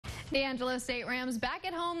The Angelo State Rams back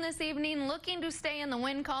at home this evening, looking to stay in the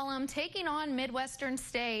win column, taking on Midwestern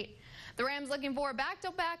State. The Rams looking for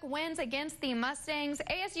back-to-back wins against the Mustangs.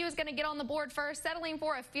 ASU is going to get on the board first, settling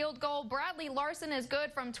for a field goal. Bradley Larson is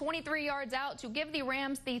good from 23 yards out to give the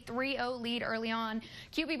Rams the 3-0 lead early on.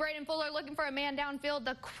 QB Braden Fuller looking for a man downfield.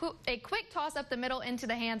 A quick toss up the middle into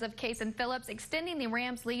the hands of KSAN-Phillips, extending the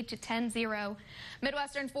Rams lead to 10-0.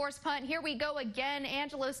 Midwestern's forced punt. Here we go again.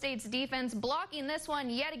 Angelo State's defense blocking this one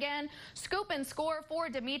yet again. Scoop and score for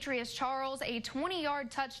Demetrius Charles. A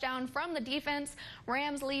 20-yard touchdown from the defense.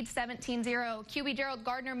 Rams lead 17-0. QB Gerald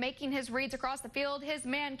Gardner making his reads across the field. His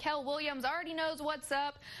man Kel Williams already knows what's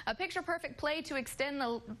up. A picture-perfect play to extend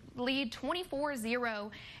the lead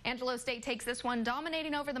 24-0. Angelo State takes this one,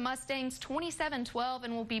 dominating over the Mustangs 27-12,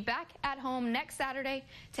 and will be back at home next Saturday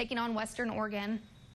taking on Western Oregon.